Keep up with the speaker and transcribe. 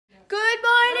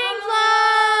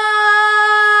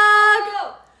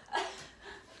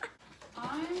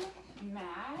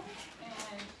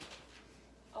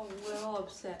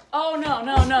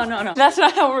No. That's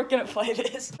not how we're gonna play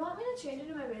this. You want me to change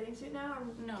into my bathing suit now?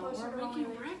 Or No, closer we're to making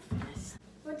Halloween? breakfast.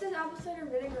 What does apple cider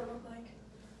vinegar look like?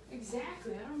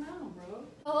 Exactly, I don't know, bro.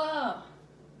 Hello.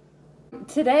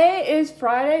 Today is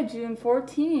Friday, June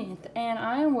 14th, and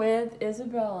I'm with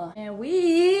Isabella. And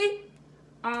we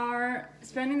are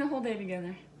spending the whole day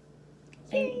together.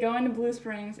 And going to Blue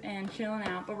Springs and chilling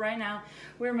out. But right now,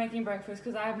 we're making breakfast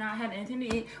because I have not had anything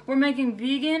to eat. We're making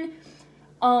vegan,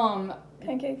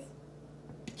 Pancakes.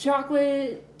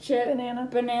 chocolate chip Banana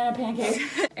pancakes.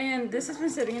 And this has been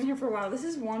sitting in here for a while. This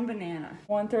is 1 banana,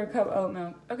 1/3 cup oat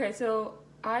milk. Okay, so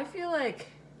I feel like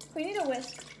we need a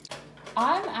whisk.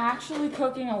 I'm actually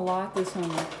cooking a lot this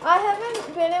summer. I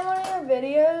haven't been in one of your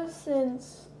videos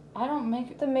since I don't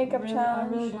make the makeup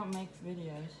challenge. I really don't make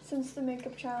videos. Since the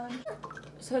makeup challenge.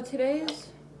 So today's,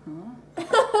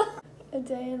 A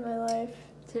day in my life.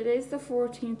 Today's the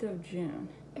 14th of June.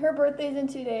 Her birthday's in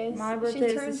 2 days. My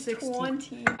birthday is the 16th.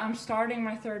 20. I'm starting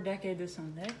my 3rd decade this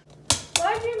Sunday.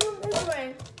 Why'd you move this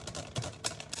way?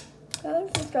 That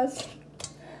looks disgusting.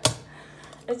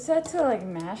 It said to like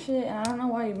mash it, and I don't know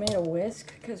why you made a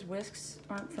whisk, because whisks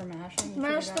aren't for mashing. You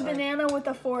Mash the banana with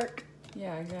a fork.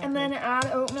 Yeah, exactly. And then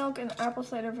add oat milk and apple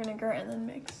cider vinegar and then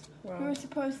mix. Well, We were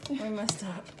supposed to. we messed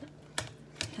up.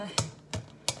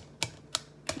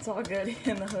 It's all good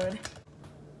in the hood.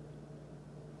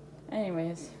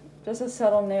 Anyways, just a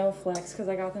subtle nail flex because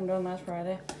I got them done last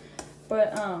Friday.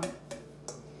 But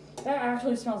that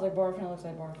actually smells like barf and it looks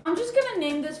like barf. I'm just gonna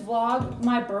name this vlog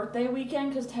my birthday weekend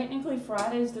because technically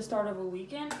Friday is the start of a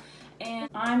weekend, and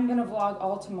I'm gonna vlog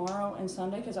all tomorrow and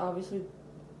Sunday because obviously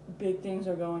big things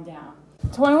are going down.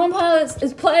 21 Pilots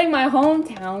is playing my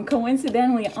hometown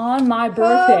coincidentally on my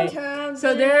birthday.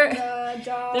 So they're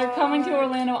coming to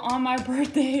Orlando on my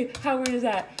birthday. How weird is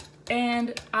that?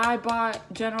 And I bought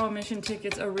general admission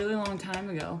tickets a really long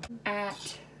time ago.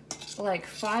 At like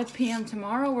 5 p.m.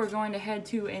 tomorrow, we're going to head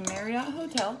to a Marriott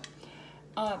hotel.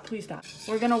 Please stop.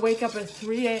 We're gonna wake up at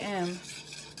 3 a.m.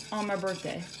 on my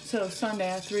birthday. So Sunday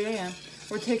at 3 a.m.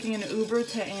 We're taking an Uber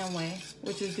to Amway,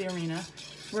 which is the arena.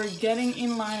 We're getting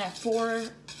in line at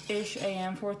 4-ish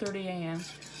a.m., 4:30 a.m.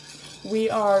 We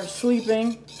are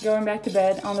sleeping, going back to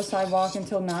bed on the sidewalk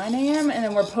until 9 a.m. And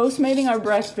then we're postmating our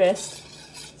breakfast,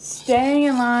 staying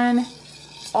in line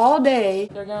all day.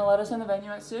 They're gonna let us in the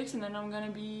venue at 6, and then I'm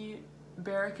gonna be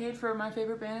barricade for my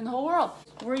favorite band in the whole world.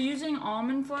 We're using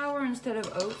almond flour instead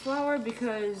of oat flour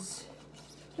because...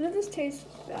 What if this tastes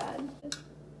bad?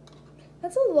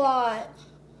 That's a lot.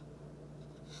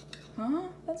 Huh?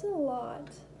 That's a lot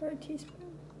for a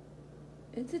teaspoon.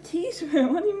 It's a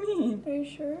teaspoon. What do you mean? Are you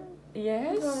sure?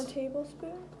 Yes. It's not a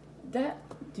tablespoon. That.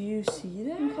 Do you see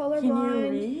that? I'm colorblind. Can you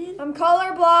read? I'm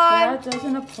colorblind. That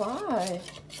doesn't apply.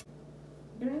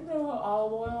 You're gonna throw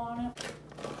olive oil on it.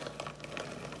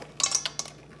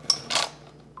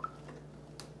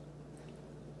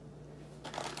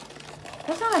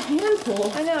 That's not a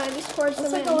handful. I know. I just poured some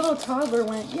It's like in. a little toddler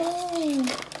went, yay!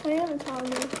 I am a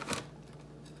toddler.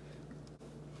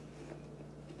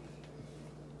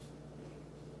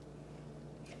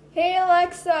 Hey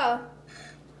Alexa,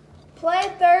 play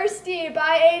Thirsty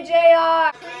by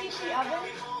AJR. Can you use the oven?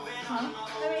 Huh? I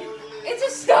mean, It's a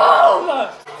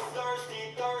stove!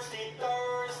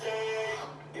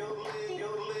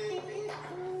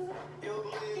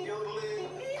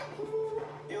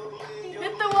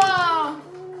 hit the wall.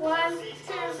 1, 2,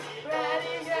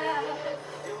 ready, go.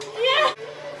 Yeah.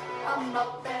 I'm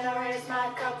up and I raise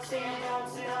my cup, singing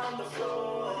dancing on the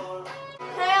floor.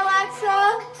 Hey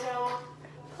Alexa,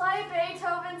 play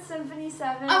Beethoven Symphony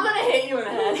 7. I'm gonna hit you in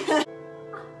the head.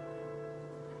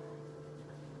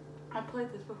 I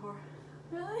played this before.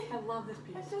 Really? I love this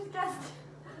piece. I just guessed.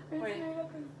 Wait.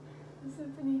 The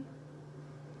symphony.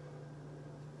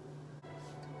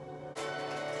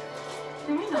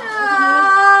 Can we not?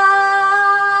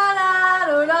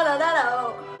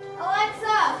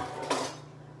 Alexa,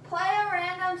 play a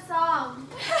random song.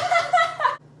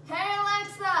 Hey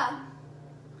Alexa,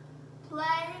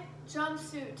 play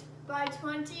Jumpsuit by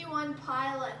 21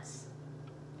 Pilots.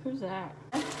 Who's that?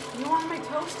 You want to make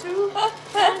toast too?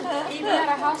 Even at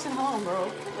a house and home,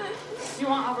 bro. You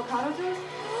want avocado toast?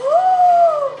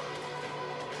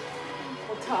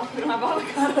 Well, tough. We don't have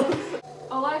avocados.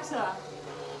 Alexa,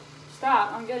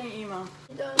 stop. I'm getting emo.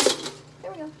 Done.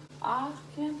 There we go. I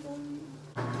can't believe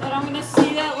that I'm gonna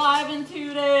see that live in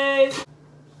 2 days.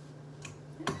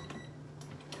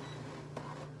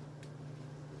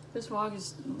 This vlog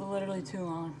is literally too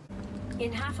long.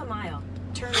 In half a mile,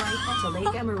 turn right to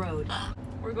Lake Emma Road.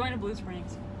 We're going to Blue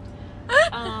Springs.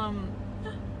 The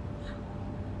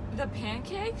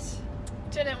pancakes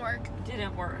Didn't work.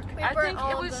 didn't work. We I burnt think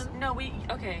all it of was them. no.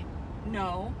 Okay.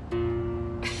 No.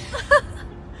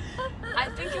 I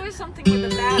think it was something with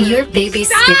the batter. Your baby's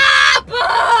Stop!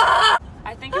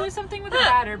 I think it was something with the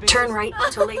batter. Turn right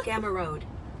onto Lake Emma Road.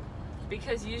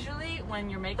 Because usually when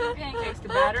you're making pancakes, the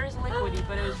batter is liquidy,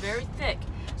 but it was very thick.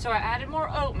 So I added more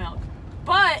oat milk,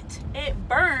 but it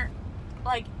burnt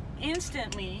like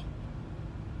instantly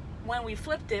when we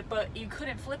flipped it, but you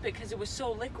couldn't flip it because it was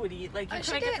so liquidy. Like you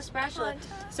couldn't get the spatula.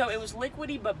 So it was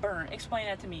liquidy but burnt. Explain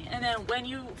that to me. And then when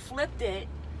you flipped it,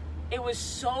 it was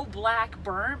so black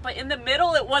burnt, but in the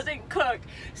middle it wasn't cooked.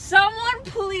 Someone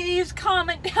please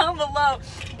comment down below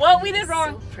what we did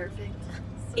wrong. So perfect.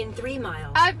 In 3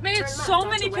 miles. I've made turn so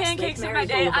left many onto West pancakes Lake in my Mary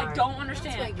day, I Boulevard. don't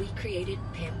understand. That's why we created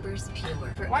Pampers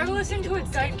Pure. For Why are we listening to a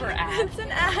diaper ad? It's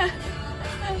an ad.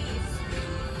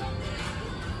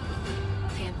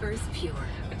 Pampers Pure.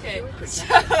 Okay, Pure so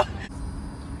protection.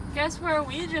 guess where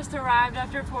we just arrived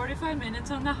after 45 minutes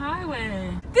on the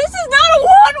highway. This is not a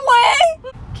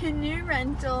one-way! Canoe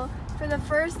rental for the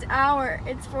first hour.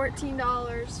 It's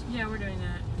 $14. Yeah, we're doing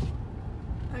that.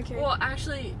 Okay. Well,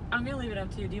 actually, I'm gonna leave it up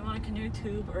to you. Do you want a canoe,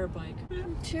 tube, or a bike?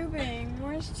 Tubing.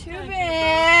 Where's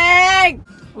tubing?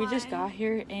 We just got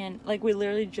here and like we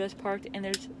literally just parked and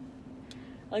there's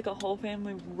like a whole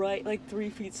family right like 3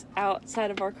 feet outside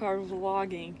of our car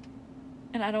vlogging.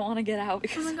 And I don't want to get out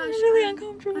because Oh my it's gosh, really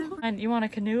uncomfortable. And you want a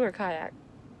canoe or kayak?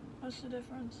 What's the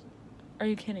difference? Are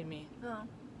you kidding me? No.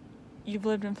 You've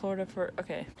lived in Florida for,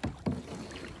 okay.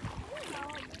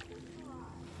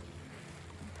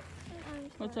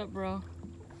 What's up, bro?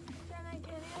 Can I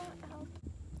get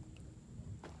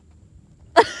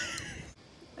it?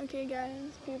 Okay, guys,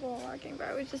 people are walking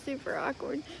by, which is super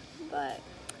awkward. But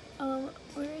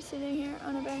we were sitting here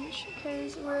on a bench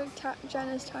because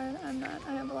Jenna's tired. I'm not.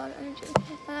 I have a lot of energy,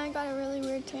 and I got a really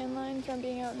weird tan line from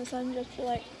being out in the sun just for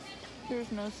like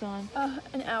There's no sun.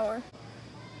 an hour.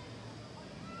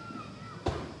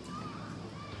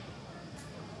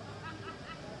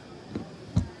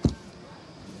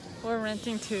 We're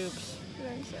renting tubes.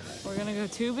 Very We're gonna go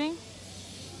tubing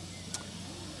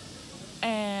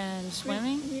and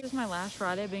swimming. This is my last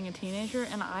Friday being a teenager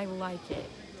and I like it.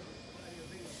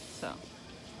 So,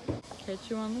 catch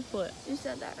you on the flip. You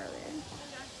said that earlier.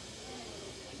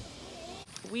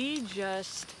 We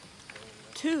just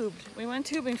tubed. We went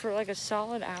tubing for like a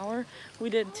solid hour.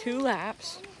 We did 2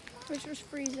 laps. Which was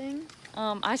freezing.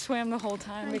 I swam the whole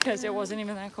time because it wasn't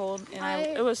even that cold and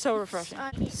it was so refreshing.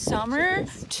 I- Summer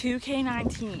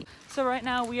 2K19. So right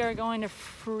now we are going to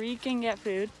freaking get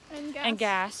food and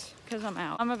gas because I'm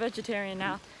out. I'm a vegetarian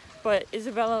now, but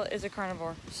Isabella is a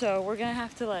carnivore. So we're gonna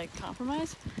have to like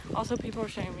compromise. Also, people are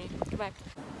sharing me. Goodbye.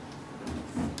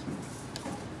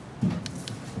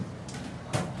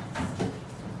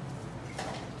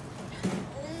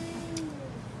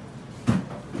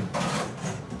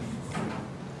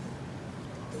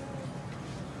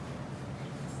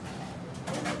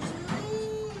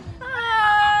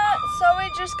 So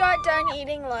we just got done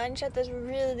eating lunch at this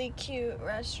really cute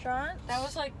restaurant. That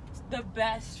was like the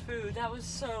best food. That was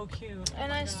so cute.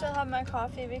 And I still have my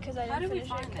coffee because I How didn't did we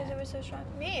finish it find because that? it was so strong.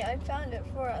 Me, I found it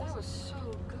for us. That was so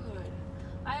good.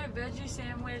 I had a veggie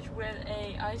sandwich with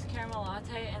a iced caramel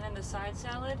latte, and then the side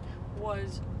salad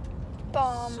was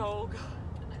Bomb. so good.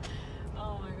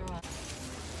 Oh my god.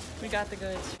 We got the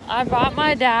goods. I bought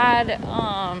my dad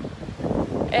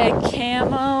a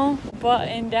camo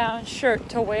button-down shirt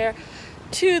to wear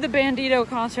to the Bandito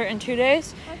concert in 2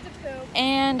 days. That's a poop.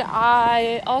 And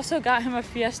I also got him a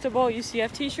Fiesta Bowl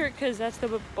UCF t-shirt because that's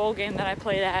the bowl game that I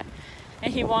played at.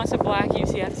 And he wants a black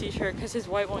UCF t-shirt because his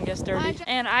white one gets dirty.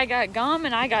 And I got gum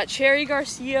and I got Cherry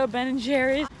Garcia, Ben &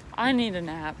 Jerry's. I need a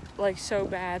nap, like so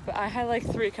bad. But I had like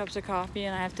 3 cups of coffee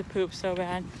and I have to poop so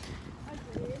bad.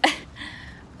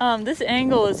 This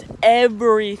angle is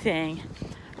everything.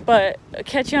 But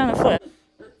catch you on the flip.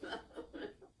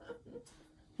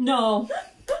 No.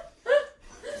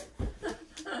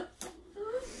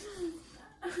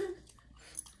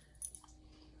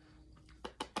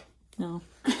 No.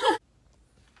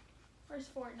 Where's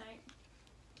Fortnite?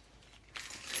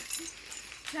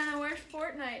 Jenna, where's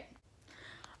Fortnite?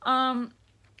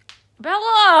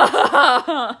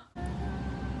 Bella!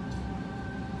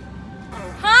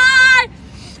 Hi!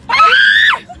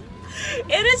 Ah!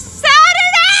 It is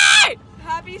Saturday!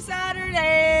 Happy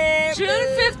Saturday! June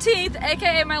 15th,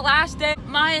 aka my last day,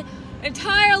 my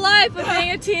entire life of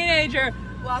being a teenager.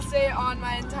 Last day on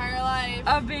my entire life.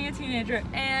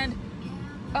 And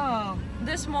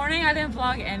this morning I didn't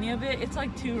vlog any of it. It's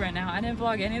like 2 right now. I didn't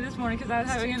vlog any of this morning because I was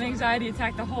having an anxiety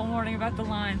attack the whole morning about the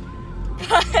line.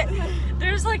 But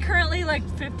there's like currently like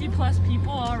 50 plus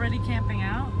people already camping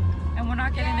out, and we're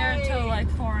not getting there until like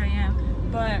 4 a.m.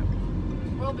 But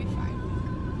We'll be fine.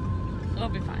 It'll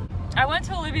be fine. I went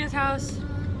to Olivia's house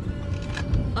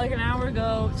like an hour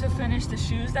ago to finish the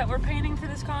shoes that we're painting for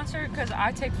this concert because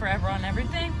I take forever on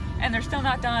everything and they're still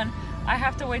not done. I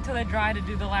have to wait till they dry to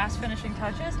do the last finishing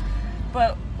touches,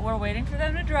 but we're waiting for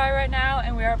them to dry right now,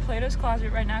 and we are at Plato's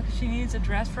Closet right now because she needs a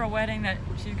dress for a wedding that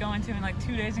she's going to in like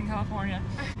 2 days in California.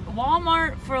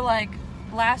 Walmart for like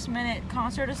last minute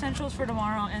concert essentials for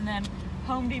tomorrow, and then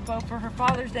Home Depot for her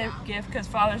Father's Day gift because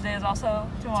Father's Day is also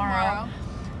tomorrow.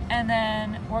 And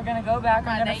then we're gonna go back.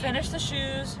 I'm gonna finish the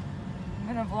shoes. I'm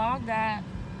gonna vlog that,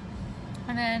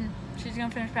 and then she's gonna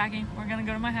finish packing. We're gonna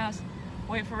go to my house,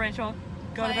 wait for Rachel,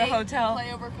 go to the hotel, play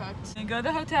Overcooked, and go to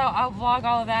the hotel. I'll vlog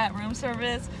all of that. Room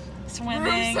service,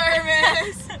 swimming,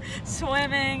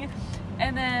 swimming,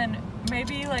 and then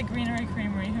maybe like Greenery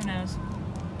Creamery. Who knows?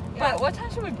 Yeah. But what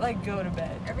time should we like go to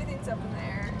bed? Everything's up in the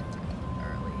air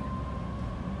early.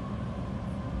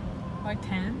 Like 10?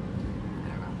 I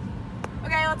don't know.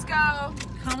 Okay, let's go.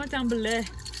 Comment down below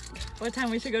what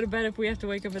time we should go to bed if we have to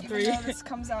wake up at 3. No, this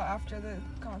comes out after the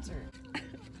concert.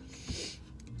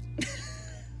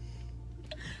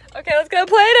 Okay, let's go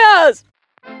to Plato's!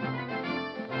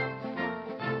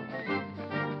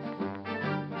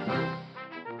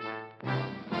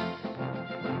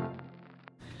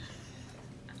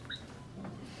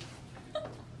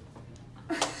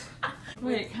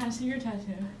 Wait, can I see your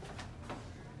tattoo?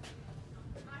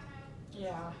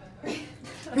 Yeah.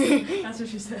 That's what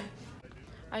she said.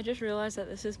 I just realized that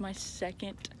this is my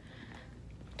second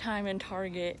time in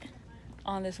Target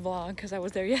on this vlog because I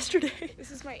was there yesterday.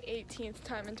 This is my 18th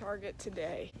time in Target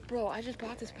today. Bro, I just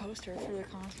bought this poster for the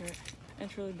concert.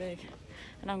 It's really big.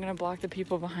 And I'm gonna block the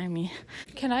people behind me.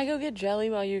 Can I go get jelly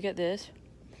while you get this?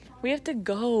 We have to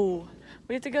go.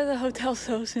 We have to go to the hotel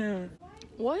so soon.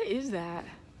 What is that?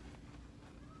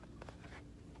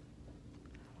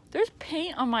 There's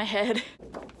paint on my head.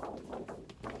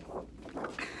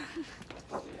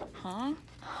 Huh?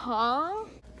 Huh?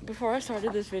 Before I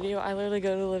started this video, I literally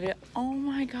go to Olivia. Oh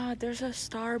my God, there's a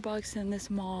Starbucks in this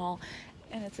mall,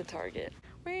 and it's a Target.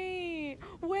 Wait.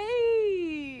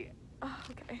 Oh,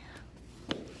 okay.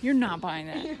 You're not buying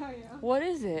that. Yeah. What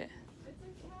is it? It's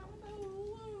a cat with a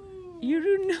balloon. You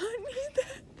do not need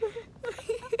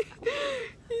that.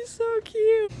 He's so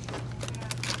cute.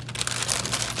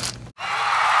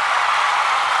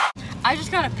 I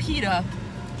just got a pita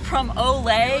from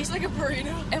Olay. It looks like a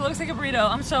burrito. It looks like a burrito.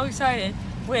 I'm so excited.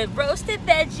 With roasted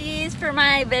veggies for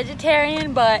my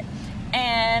vegetarian butt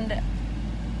and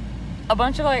a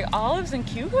bunch of like olives and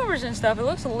cucumbers and stuff. It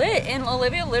looks lit. And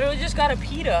Olivia literally just got a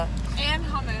pita. And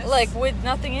hummus. Like with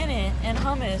nothing in it, and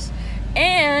hummus.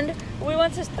 And we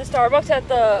went to the Starbucks at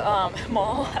the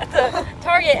mall, at the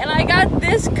Target, and I got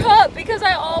this cup because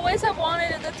I always have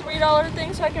wanted the $3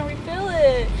 thing so I can refill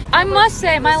it. I must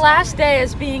say, my last day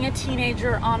as being a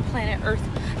teenager on planet Earth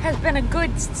has been a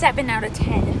good 7 out of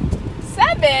 10.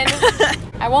 7?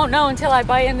 I won't know until I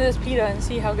bite into this pita and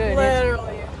see how good it is.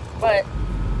 Literally. But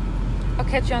I'll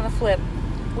catch you on the flip.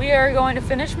 We are going to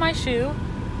finish my shoe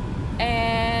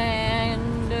and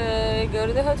go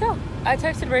to the hotel. I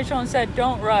texted Rachel and said,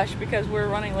 don't rush because we're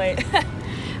running late.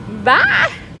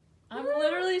 Bye! I'm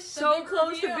literally so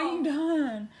close to being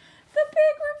done. The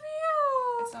big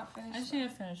reveal! It's not finished. I just need to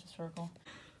finish the circle.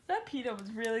 That pita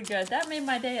was really good. That made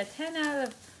my day a 10 out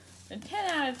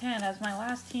of 10 as my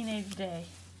last teenage day.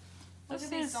 Look at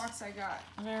these socks I got.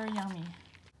 Very yummy.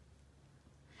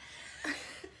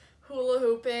 Hula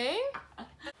hooping.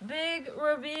 Big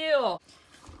reveal.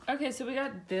 Okay, so we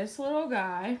got this little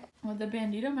guy with the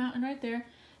Bandito Mountain right there,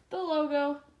 the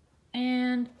logo,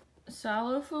 and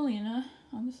Salo Felina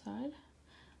on the side.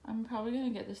 I'm probably gonna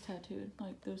get this tattooed,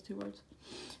 like those 2 words,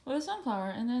 with a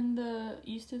sunflower, and then the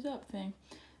East is Up thing.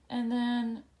 And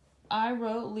then I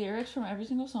wrote lyrics from every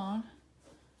single song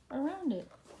around it.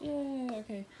 Yay,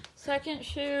 okay. Second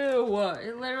shoe,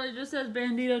 it literally just says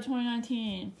Bandito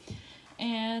 2019.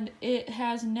 And it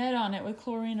has Ned on it with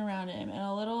chlorine around him, and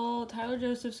a little Tyler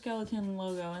Joseph skeleton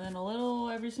logo, and then a little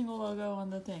every single logo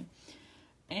on the thing.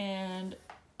 And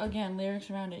again, lyrics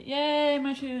around it. Yay,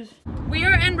 my shoes. We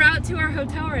are en route to our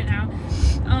hotel right now.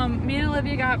 Me and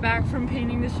Olivia got back from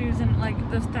painting the shoes and like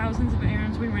the thousands of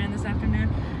errands we ran this afternoon.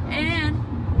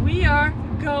 And we are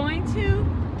going to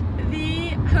the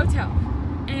hotel.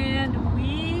 And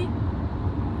we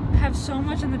have so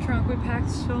much in the trunk. We packed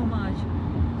so much.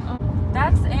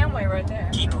 That's Amway right there.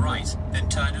 Keep right, then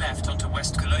turn left onto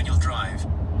West Colonial Drive.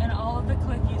 And all of the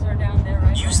clickies are down there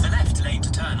right now. Use the left lane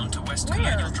to turn onto West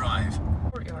Colonial Drive.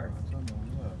 Courtyard.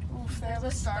 Oof, they have a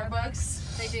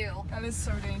Starbucks. They do. That is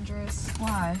so dangerous.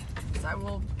 Why? Because I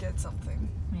will get something.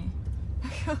 Me.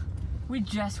 We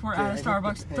just were at a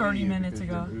Starbucks 30 minutes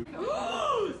ago.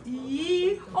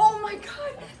 Oh my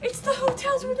god! It's the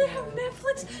hotels where they have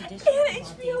Netflix and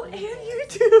HBO and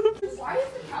YouTube. Why is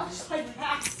the couch like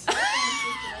that?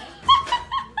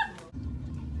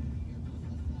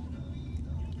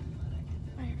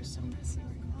 My hair is so messy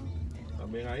right now.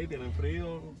 También ahí tienen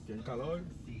frío, tienen calor,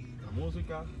 la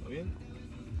música, ¿está bien?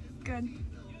 Good.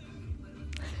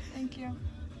 Thank you.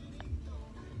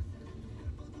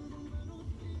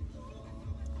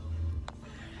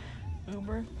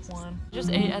 Uber one. Just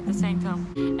ate at the same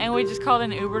time. And we just called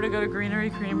an Uber to go to Greenery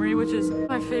Creamery, which is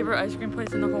my favorite ice cream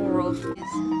place in the whole world.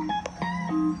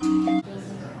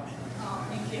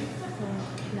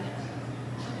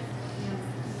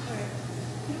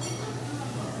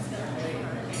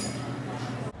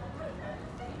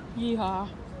 Yeehaw.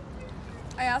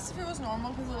 I asked if it was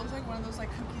normal because it looks like one of those like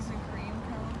cookies and cream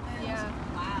kind of things.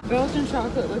 Yeah. Belgian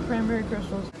chocolate with cranberry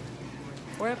crystals.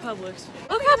 We're at Publix.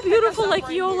 Look how beautiful Lake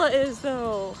Eola is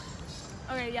though.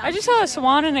 Okay, yeah. I just saw a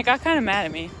swan and it got kind of mad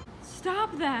at me.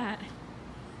 Stop that.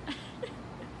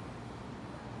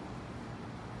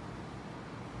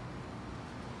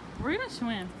 We're gonna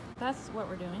swim. That's what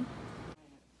we're doing.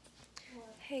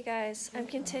 Hey guys, I'm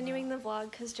continuing the vlog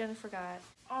because Jenna forgot.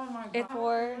 Oh my god.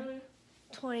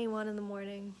 It's 4:21 in the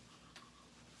morning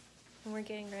and we're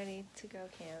getting ready to go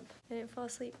camp. I didn't fall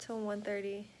asleep till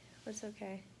 1:30, but it's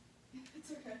okay.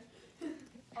 It's okay.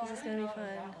 Because it's gonna be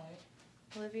fun.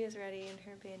 Olivia's ready in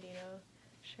her bandito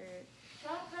shirt.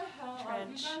 Shut the hell up.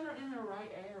 You guys are in the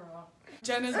right era.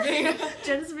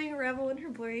 Jenna's being a rebel in her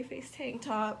blurry face tank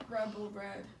top. Rebel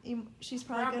red. She's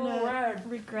probably Rebel gonna red.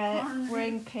 regret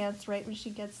wearing pants right when she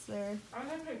gets there. I'm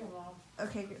gonna take them off.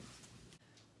 Okay, good.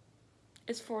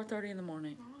 It's 4:30 in the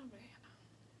morning.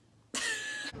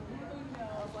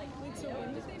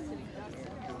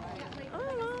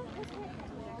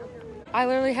 I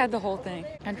literally had the whole thing.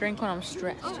 I drink when I'm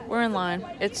stressed. We're in line.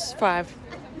 It's 5.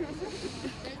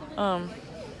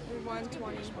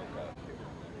 120.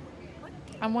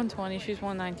 I'm 120. She's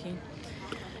 119.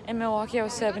 In Milwaukee, I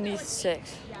was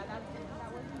 76.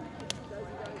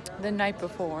 The night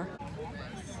before.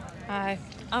 Hi.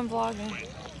 I'm vlogging.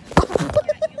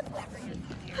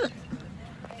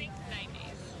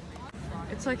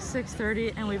 It's like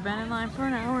 6:30 and we've been in line for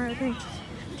an hour, I think.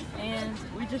 And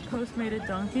we just Postmated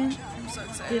Dunkin'. I'm so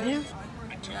excited. Did you?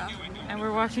 Yeah. And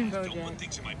we're watching BoJack.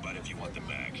 Things in my butt if you want them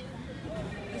back.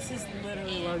 This is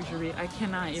literally luxury. I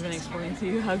cannot even explain to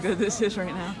you how good this is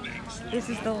right now. This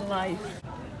is the life.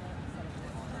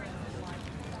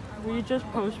 We just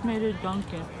Postmated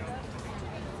Dunkin'.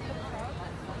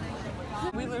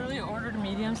 We literally ordered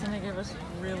mediums and they gave us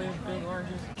really big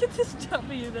oranges. Look at this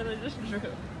W that I just drew.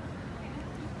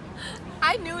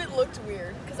 I knew it looked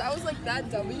weird because I was like, that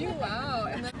W, wow.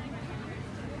 And then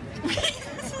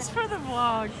This is for the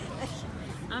vlog.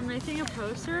 I'm making a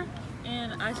poster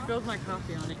and I spilled my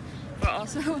coffee on it. But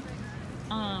also,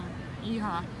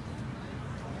 yeehaw.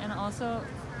 And also,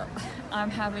 I'm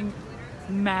having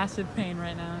massive pain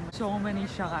right now. So many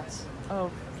shots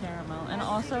of caramel. And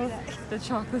also the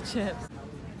chocolate chips.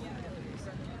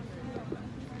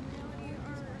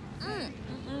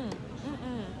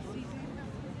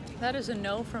 That is a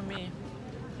no from me.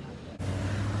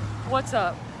 What's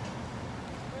up?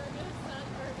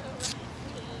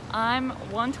 I'm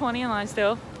 120 in line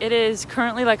still. It is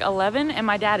currently like 11 and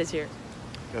my dad is here.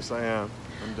 Yes, I am.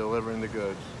 I'm delivering the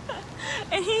goods.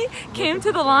 And he came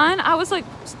to the line. I was like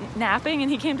napping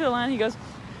and he came to the line and he goes,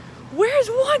 "Where's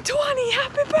 120?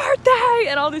 Happy birthday!"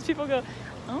 And all these people go,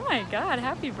 "Oh my God,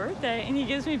 happy birthday." And he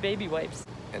gives me baby wipes.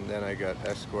 And then I got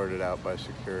escorted out by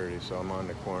security, so I'm on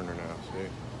the corner now, see?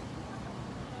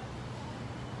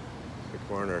 The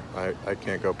corner. I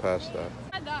can't go past that.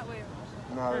 that way.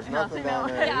 No, there's nothing nothing down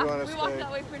down there. Yeah, You want to we walked stay?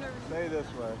 that way for no reason. Stay this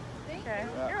way. Okay,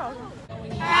 Yeah. you're welcome.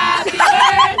 Happy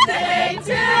birthday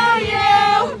to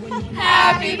you.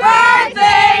 Happy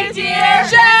birthday, dear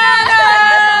Shanna.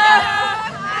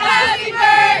 Happy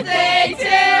birthday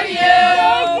to you.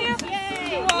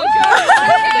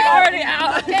 Already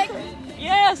out.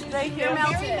 Yes, thank you.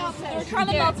 We're trying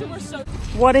to melt it. We're so.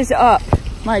 What is up,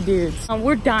 my dudes?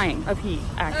 We're dying of heat,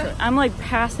 actually. I'm like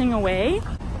passing away.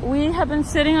 We have been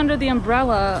sitting under the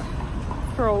umbrella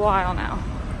for a while now.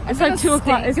 It's like 2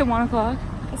 o'clock. Is it 1 o'clock?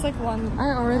 It's like 1.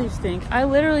 I already stink. I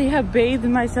literally have bathed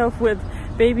myself with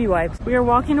baby wipes. We are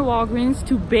walking to Walgreens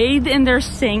to bathe in their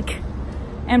sink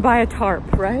and buy a tarp,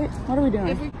 right? What are we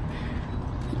doing?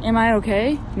 Am I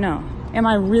okay? No. Am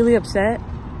I really upset?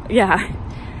 Yeah.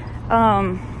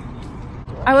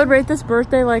 I would rate this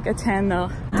birthday like a 10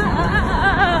 though.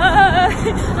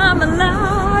 I'm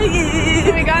alive.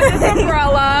 We got this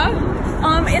umbrella.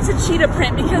 It's a cheetah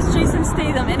print because Jason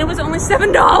stayed them and it was only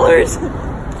 $7.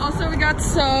 Also, we got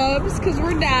subs because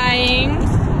we're dying.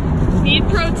 Need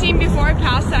protein before I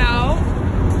pass out.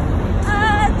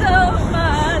 I don't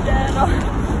mind at all.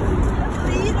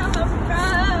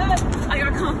 I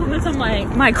got compliments on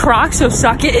my Crocs, so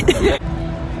suck it.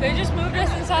 They just moved us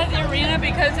inside the arena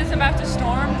because it's about to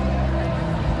storm.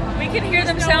 We can hear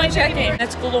them sound checking.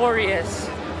 It's glorious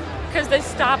because they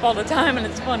stop all the time and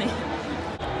it's funny.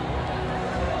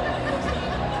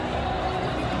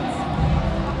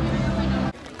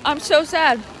 I'm so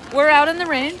sad. We're out in the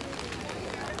rain.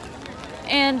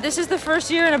 And this is the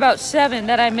first year in about 7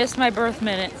 that I missed my birth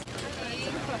minute.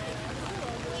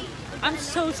 I'm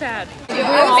so sad. It's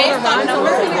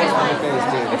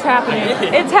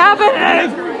happening. It's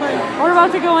happening! We're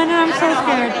about to go in and I'm so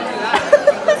scared.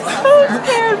 So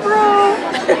scared, bro.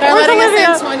 They're letting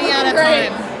us in 20 at a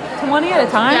time. 20 at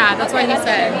a time? Yeah, that's what he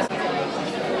said.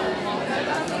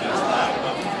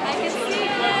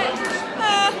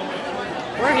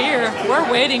 We're here.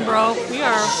 We're waiting, bro. We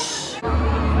are.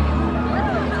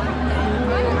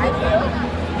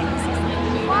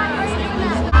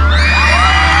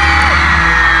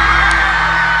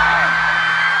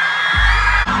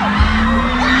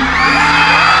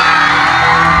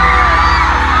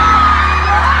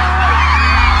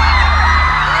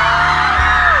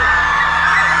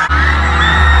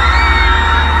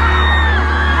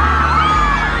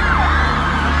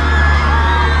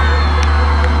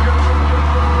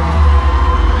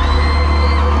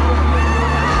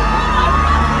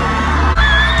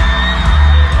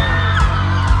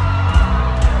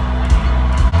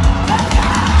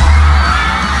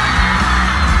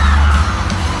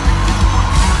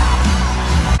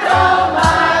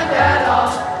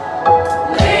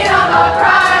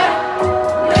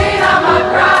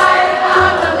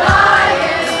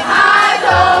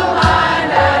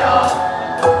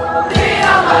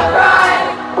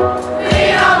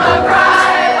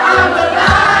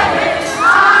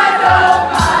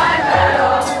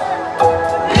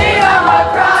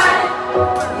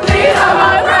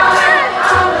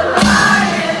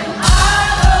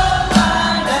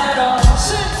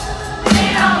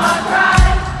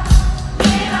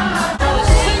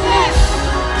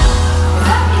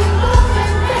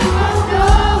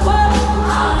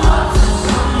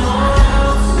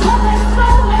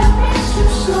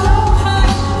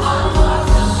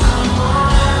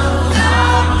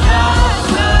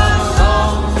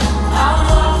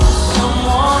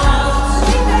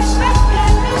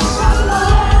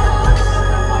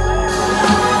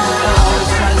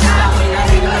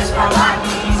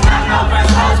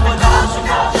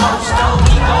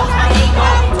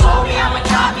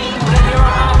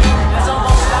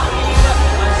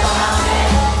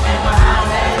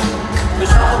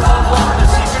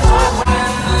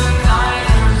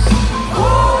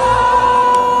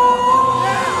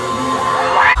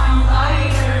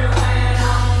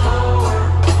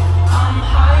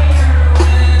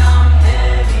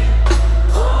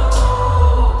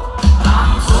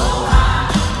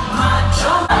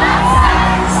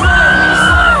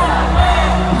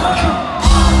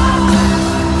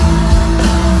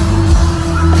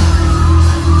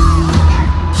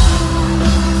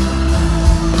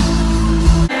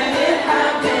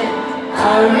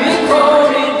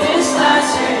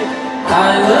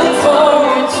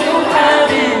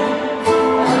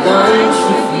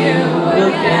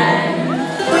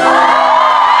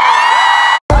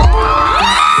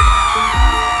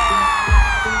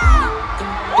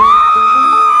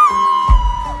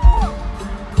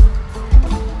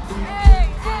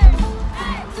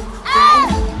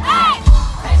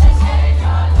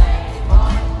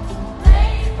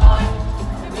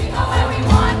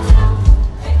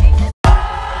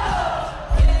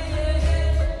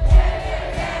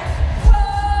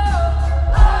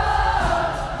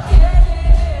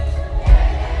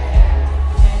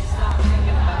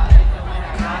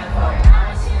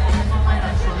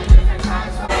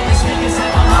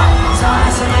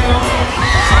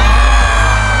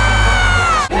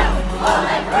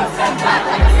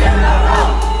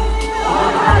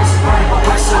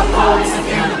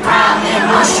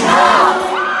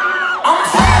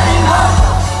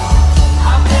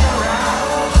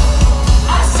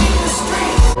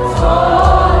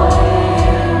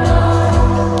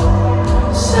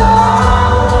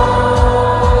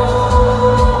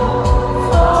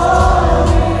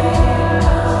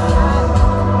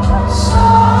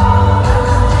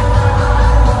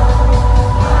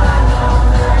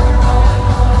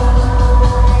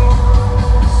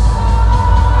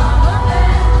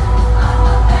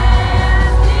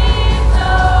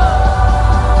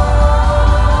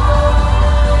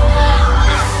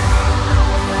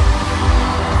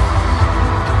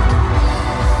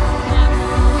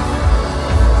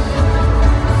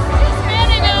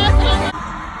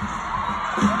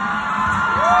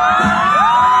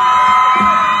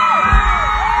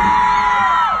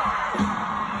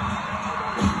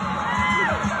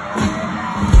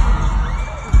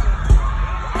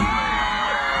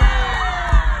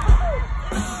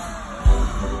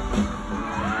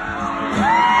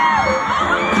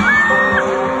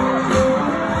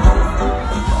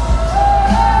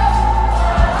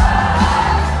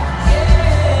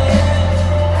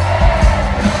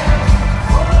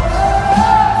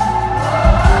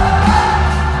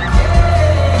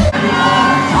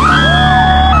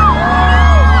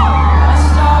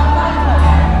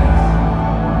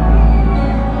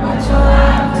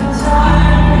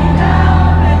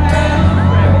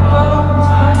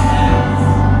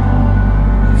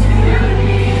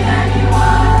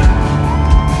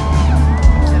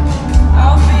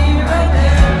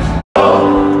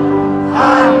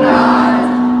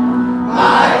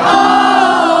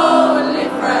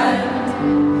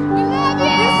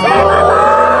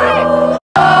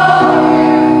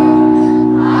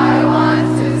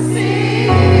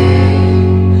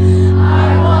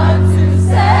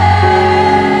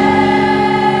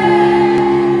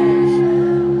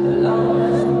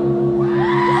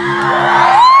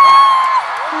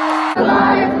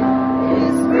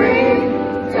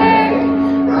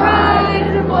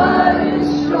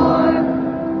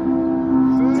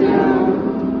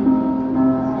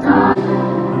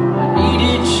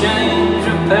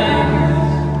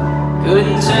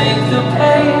 take the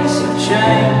pace of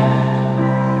change,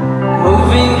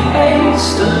 moving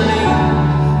hastily.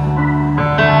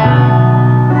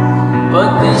 But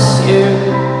this